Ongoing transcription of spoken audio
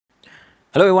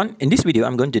Hello everyone, in this video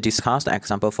I'm going to discuss the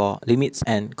example for limits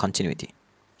and continuity.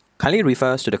 Kindly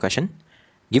refers to the question,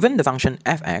 given the function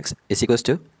fx is equals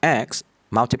to x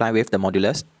multiplied with the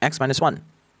modulus x minus 1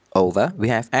 over we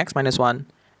have x minus 1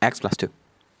 x plus 2.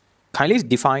 Kindly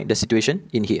define the situation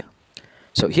in here.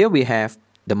 So here we have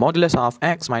the modulus of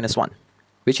x minus 1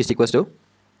 which is equals to,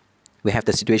 we have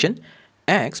the situation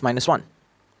x minus 1,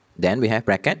 then we have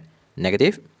bracket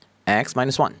negative x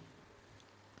minus 1.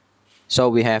 So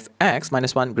we have x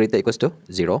minus 1 greater equals to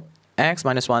 0, x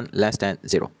minus 1 less than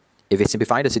 0. If we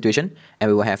simplify the situation, and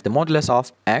we will have the modulus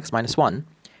of x minus 1,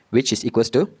 which is equals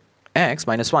to x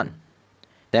minus 1.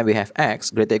 Then we have x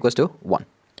greater equals to 1.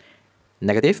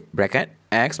 Negative bracket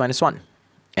x minus 1.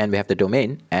 And we have the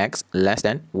domain x less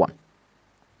than 1.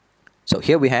 So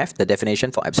here we have the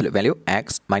definition for absolute value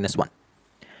x minus 1.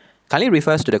 Kindly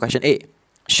refers to the question A.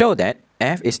 Show that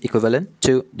f is equivalent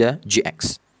to the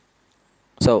gx.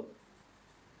 So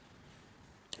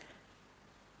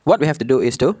what we have to do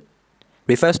is to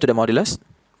refers to the modulus.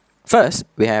 First,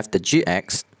 we have the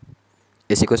gx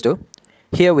is equals to,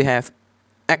 here we have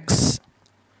x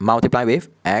multiplied with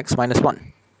x minus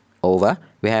 1 over,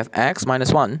 we have x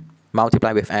minus 1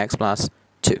 multiplied with x plus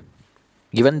 2.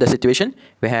 Given the situation,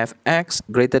 we have x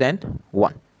greater than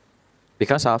 1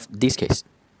 because of this case.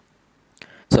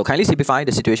 So kindly simplify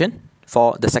the situation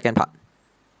for the second part.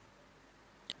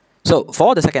 So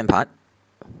for the second part,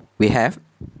 we have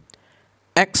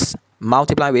x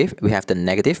multiplied with, we have the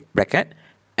negative bracket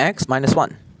x minus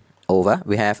 1 over,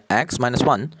 we have x minus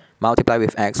 1 multiplied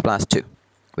with x plus 2.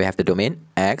 We have the domain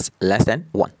x less than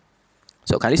 1.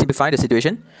 So kindly simplify the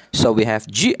situation. So we have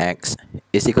gx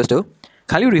is equals to,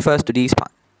 kindly refers to this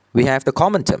part. We have the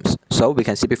common terms, so we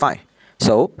can simplify.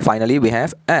 So finally we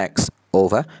have x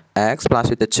over x plus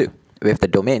with the 2 with the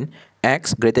domain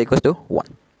x greater equals to 1.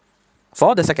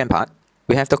 For the second part,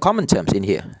 we have the common terms in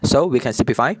here, so we can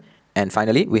simplify. And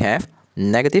finally, we have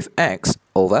negative x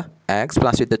over x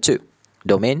plus with the 2,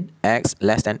 domain x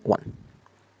less than 1.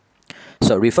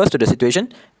 So refers to the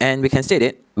situation, and we can state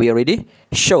it, we already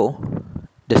show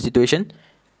the situation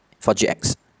for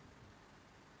gx.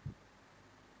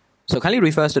 So kindly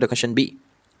refers to the question B.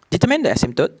 Determine the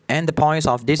asymptote and the points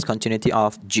of discontinuity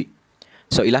of g.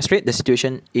 So illustrate the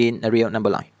situation in a real number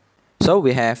line. So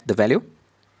we have the value,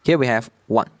 here we have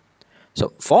 1.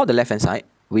 So for the left hand side,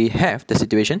 we have the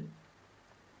situation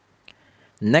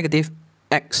negative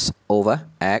x over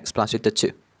x plus with the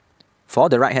 2. For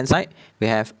the right hand side, we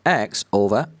have x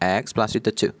over x plus with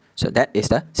the 2. So that is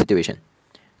the situation.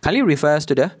 Kindly refers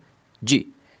to the g.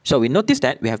 So we notice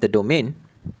that we have the domain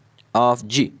of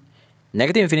g.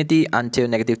 Negative infinity until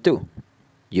negative 2.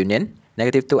 Union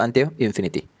negative 2 until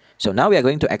infinity. So now we are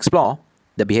going to explore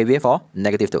the behavior for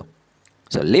negative 2.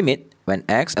 So limit when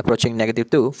x approaching negative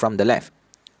 2 from the left.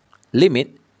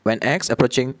 Limit when x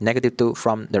approaching negative 2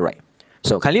 from the right.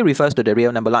 So kindly refers to the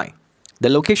real number line. The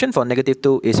location for negative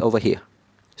 2 is over here.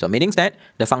 So meaning that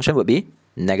the function would be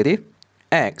negative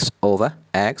x over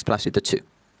x plus with the 2.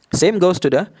 Same goes to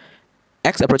the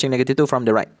x approaching negative 2 from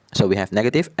the right. So we have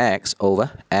negative x over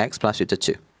x plus with the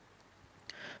 2.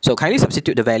 So kindly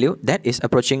substitute the value that is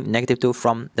approaching negative 2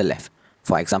 from the left.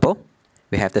 For example,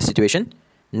 we have the situation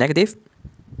negative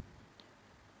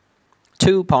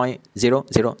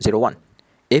 2.0001.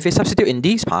 If we substitute in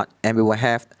this part, and we will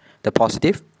have the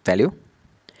positive value.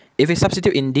 If we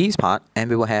substitute in this part, and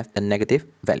we will have the negative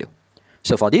value.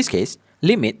 So for this case,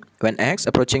 limit when x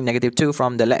approaching negative 2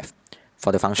 from the left.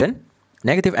 For the function,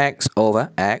 negative x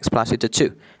over x plus with the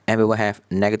 2, and we will have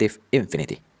negative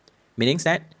infinity. Meaning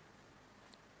that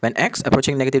when x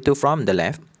approaching negative 2 from the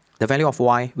left, the value of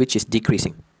y which is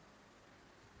decreasing.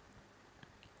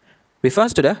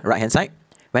 Refers to the right hand side.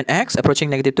 When x approaching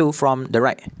negative 2 from the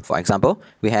right, for example,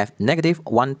 we have negative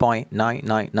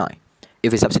 1.999.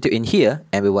 If we substitute in here,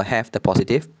 and we will have the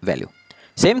positive value.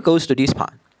 Same goes to this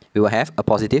part. We will have a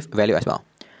positive value as well.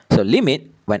 So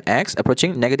limit when x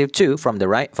approaching negative 2 from the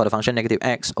right for the function negative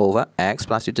x over x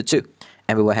plus with the 2.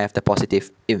 And we will have the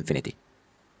positive infinity.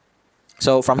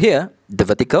 So from here, the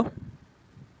vertical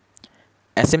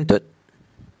asymptote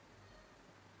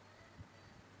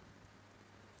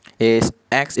is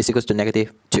x is equals to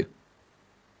negative 2.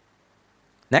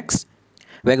 Next,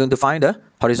 we are going to find the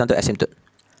horizontal asymptote.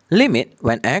 Limit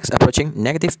when x approaching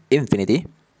negative infinity.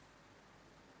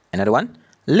 Another one,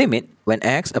 limit when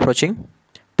x approaching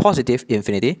positive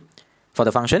infinity for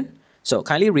the function. So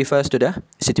kindly refers to the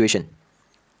situation.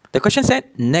 The question said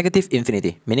negative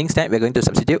infinity, meaning that we are going to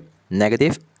substitute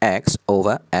negative x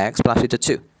over x plus with the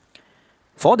 2.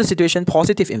 For the situation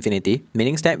positive infinity,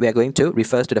 meaning that we are going to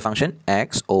refer to the function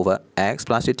x over x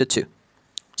plus with the 2.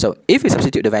 So if we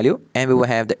substitute the value, and we will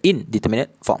have the indeterminate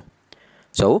form.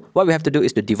 So what we have to do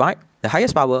is to divide the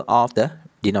highest power of the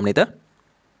denominator.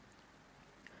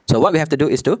 So what we have to do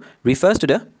is to reverse to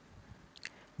the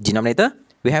denominator.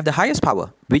 We have the highest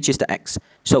power, which is the x.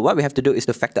 So what we have to do is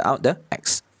to factor out the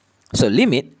x. So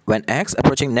limit when x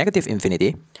approaching negative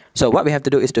infinity. So what we have to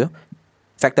do is to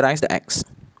factorize the x.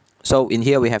 So in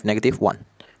here we have negative 1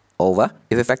 over,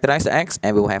 if we factorize the x,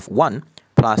 and we will have 1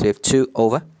 plus with 2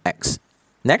 over x.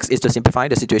 Next is to simplify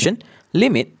the situation.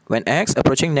 Limit when x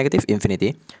approaching negative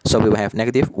infinity. So we will have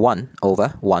negative 1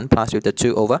 over 1 plus with the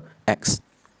 2 over x.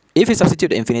 If we substitute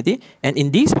the infinity, and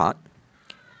in this part,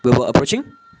 we will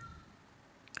obtain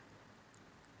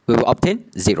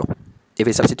 0 if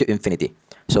we substitute infinity.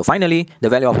 So finally, the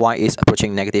value of y is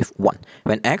approaching negative 1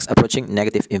 when x approaching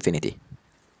negative infinity.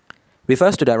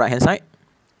 Reverse to the right hand side.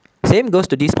 Same goes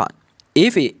to this part.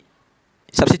 If we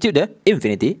substitute the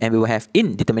infinity, and we will have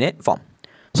indeterminate form.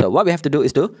 So what we have to do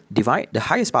is to divide the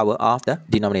highest power of the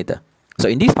denominator. So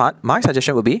in this part, my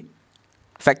suggestion will be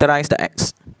factorize the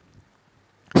x.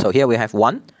 So here we have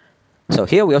 1. So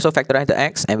here we also factorize the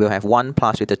x, and we'll have 1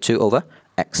 plus with the 2 over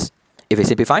x. If we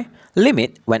simplify,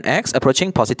 limit when x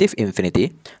approaching positive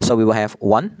infinity. So we will have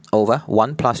 1 over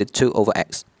 1 plus with 2 over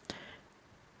x.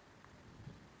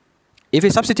 If we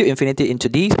substitute infinity into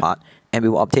this part, and we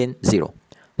will obtain 0.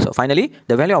 So finally,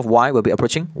 the value of y will be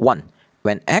approaching 1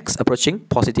 when x approaching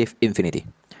positive infinity.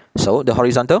 So the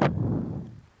horizontal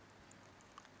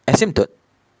asymptote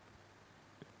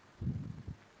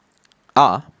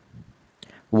are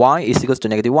y is equals to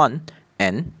negative 1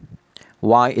 and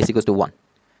y is equals to 1.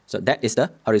 So that is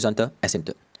the horizontal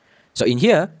asymptote. So in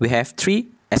here, we have 3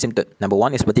 asymptotes. Number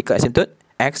 1 is vertical asymptote,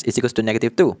 x is equals to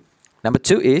negative 2. Number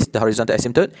 2 is the horizontal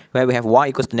asymptote, where we have y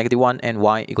equals to negative 1 and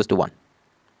y equals to 1.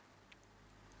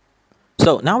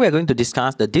 So now we are going to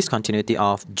discuss the discontinuity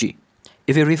of G.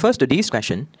 If it refers to this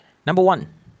question, number 1,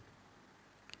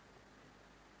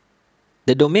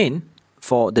 the domain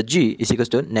for the G is equals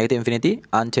to negative infinity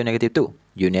until negative 2,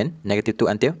 union negative 2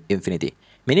 until infinity.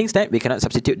 Meaning that we cannot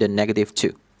substitute the negative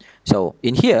 2. So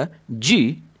in here,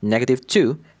 G negative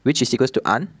 2, which is equals to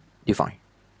undefined.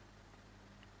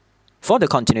 For the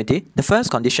continuity, the first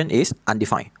condition is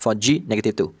undefined for G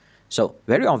negative 2. So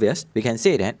very obvious, we can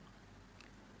say that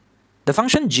the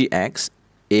function gx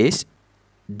is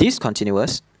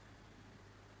discontinuous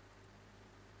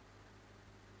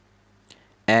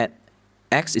at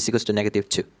x is equals to negative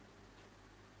 2.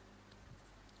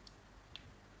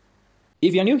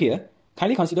 If you are new here,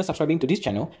 kindly consider subscribing to this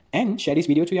channel and share this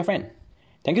video to your friend.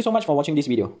 Thank you so much for watching this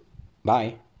video.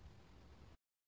 Bye.